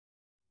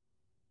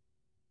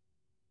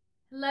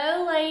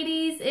Hello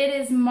ladies, it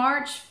is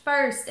March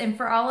 1st, and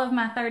for all of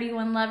my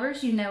 31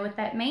 lovers, you know what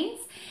that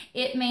means.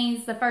 It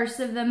means the first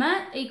of the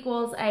month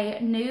equals a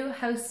new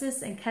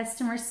Hostess and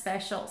customer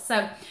special.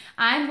 So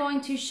I'm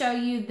going to show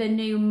you the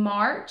new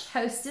March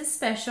Hostess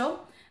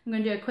special. I'm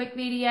going to do a quick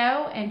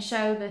video and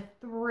show the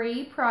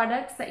 3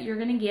 products that you're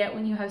going to get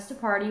when you host a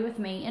party with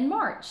me in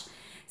March.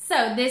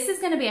 So this is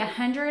going to be a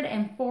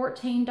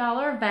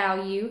 $114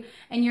 value,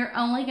 and you're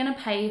only going to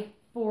pay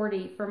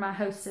 $40 for my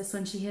Hostess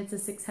when she hits a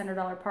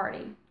 $600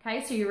 party.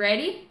 Okay, so you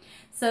ready?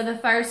 So the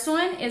first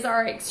one is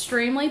our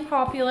extremely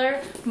popular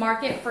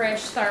Market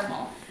Fresh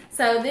Thermal.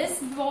 So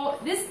this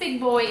big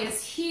boy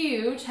is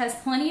huge, has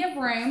plenty of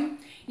room.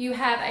 You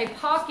have a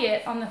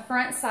pocket on the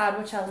front side,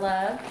 which I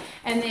love,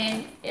 and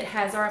then it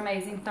has our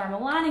amazing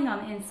thermal lining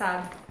on the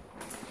inside.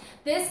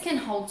 This can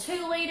hold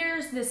 2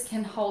 liters, this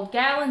can hold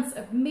gallons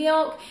of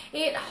milk.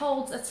 It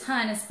holds a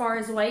ton as far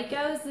as weight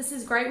goes. This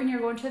is great when you're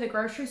going to the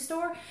grocery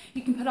store.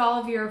 You can put all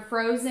of your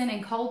frozen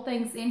and cold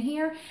things in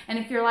here. And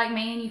if you're like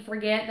me and you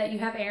forget that you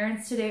have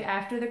errands to do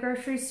after the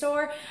grocery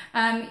store,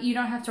 you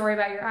don't have to worry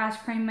about your ice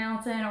cream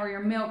melting or your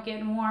milk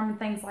getting warm and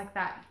things like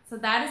that. So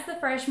that is the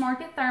Fresh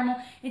Market Thermal.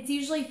 It's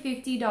usually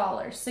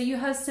 $50. So you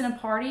hosting a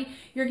party,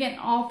 you're getting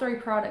all 3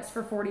 products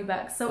for 40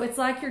 bucks. So it's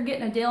like you're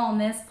getting a deal on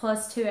this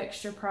plus 2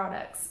 extra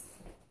products.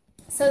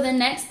 So the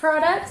next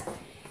product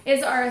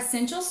is our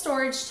Essential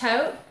Storage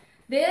Tote.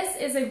 This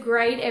is a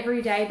great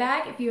everyday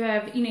bag. If you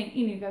need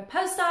to go to the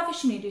post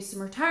office, you need to do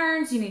some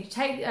returns, you need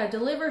to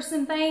deliver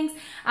some things.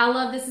 I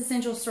love this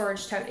Essential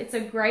Storage Tote. It's a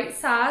great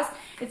size.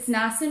 It's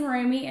nice and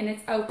roomy, and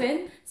it's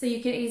open, so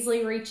you can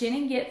easily reach in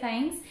and get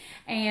things.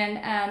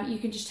 And you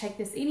can just take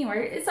this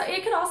anywhere.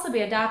 It could also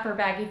be a diaper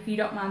bag if you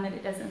don't mind that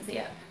it doesn't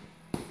zip.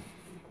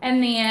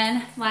 And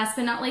then, last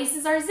but not least,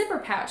 is our zipper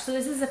pouch. So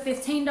this is a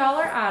 $15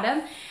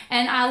 item,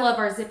 and I love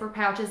our zipper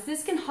pouches.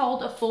 This can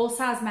hold a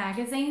full-size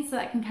magazine, so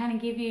that can kind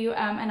of give you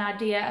an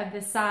idea of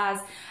the size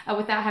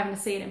without having to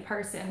see it in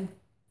person.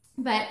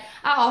 But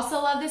I also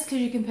love this because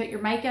you can put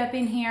your makeup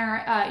in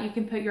here, you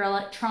can put your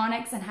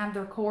electronics and have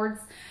their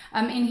cords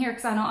in here,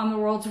 because I know I'm the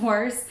world's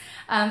worst.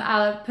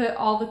 I put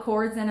all the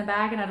cords in a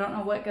bag and I don't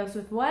know what goes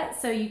with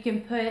what. So you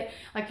can put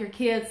like your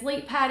kid's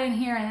leap pad in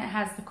here, and it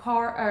has the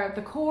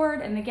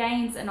cord and the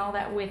games and all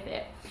that with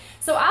it.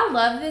 So I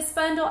love this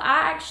bundle. I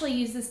actually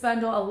use this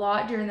bundle a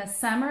lot during the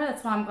summer.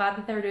 That's why I'm glad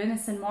that they're doing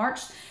this in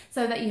March,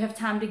 so that you have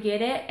time to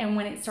get it and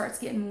when it starts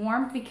getting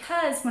warm.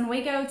 Because when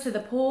we go to the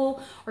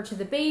pool or to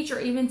the beach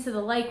or even to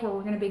the lake where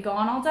we're going to be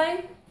gone all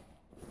day,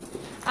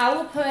 I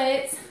will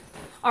put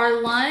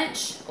our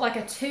lunch, like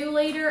a 2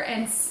 liter,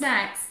 and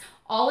snacks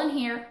all in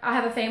here. I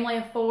have a family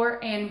of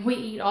 4 and we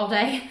eat all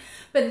day,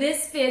 but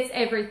this fits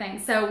everything.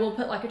 So we'll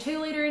put like a 2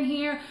 liter in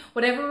here,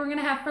 whatever we're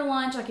gonna have for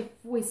lunch, like if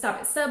we stop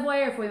at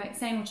Subway or if we make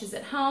sandwiches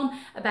at home,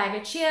 a bag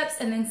of chips,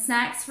 and then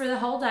snacks for the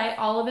whole day.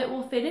 All of it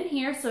will fit in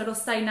here, so it'll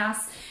stay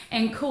nice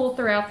and cool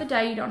throughout the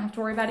day. You don't have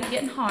to worry about it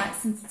getting hot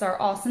since it's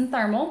our awesome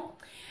thermal.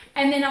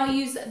 And then I'll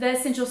use the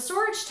Essential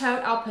Storage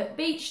Tote. I'll put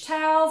beach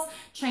towels,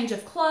 change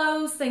of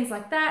clothes, things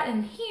like that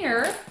in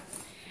here.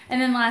 And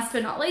then last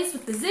but not least,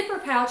 with the zipper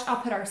pouch, I'll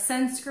put our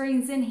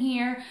sunscreens in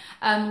here,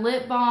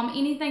 lip balm,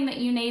 anything that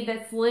you need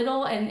that's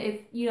little and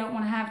if you don't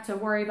want to have to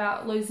worry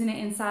about losing it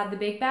inside the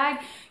big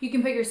bag. You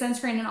can put your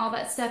sunscreen and all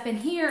that stuff in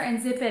here and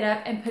zip it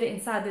up and put it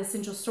inside the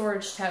Essential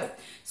Storage Tote.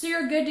 So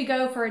you're good to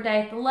go for a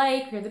day at the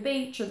lake or the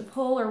beach or the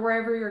pool or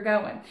wherever you're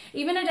going.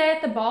 Even a day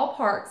at the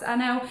ballparks. I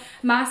know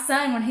my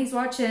son, when he's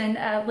watching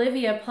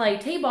Olivia play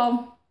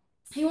t-ball,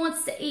 he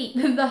wants to eat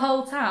the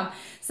whole time.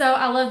 So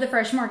I love the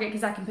Fresh Market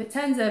because I can put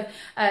tons of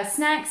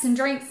snacks and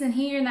drinks in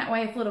here, and that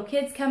way if little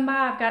kids come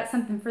by, I've got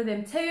something for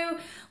them too.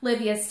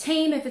 Livia's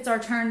team, if it's our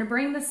turn to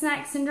bring the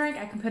snacks and drink,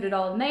 I can put it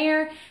all in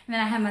there. And then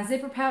I have my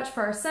zipper pouch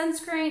for our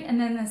sunscreen, and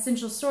then the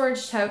Essential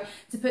Storage Tote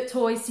to put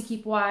toys to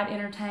keep Wyatt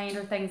entertained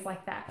or things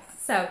like that.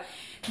 So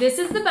this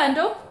is the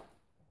bundle.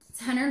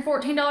 It's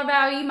 $114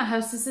 value. My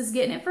Hostess is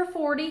getting it for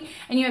 $40,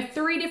 and you have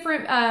 3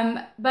 different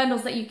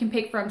bundles that you can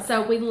pick from.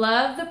 So we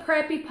love the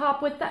Preppy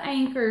Pop with the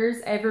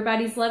anchors.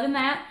 Everybody's loving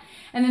that.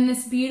 And then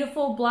this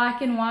beautiful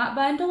black and white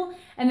bundle,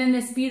 and then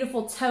this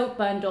beautiful taupe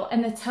bundle.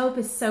 And the taupe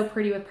is so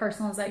pretty with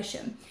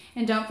personalization.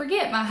 And don't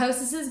forget, my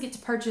Hostesses get to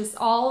purchase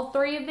all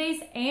 3 of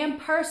these and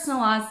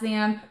personalize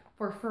them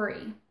for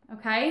free.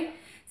 Okay?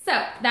 So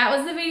that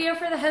was the video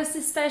for the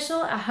Hostess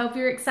special. I hope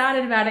you're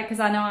excited about it because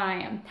I know I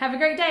am. Have a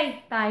great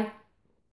day. Bye.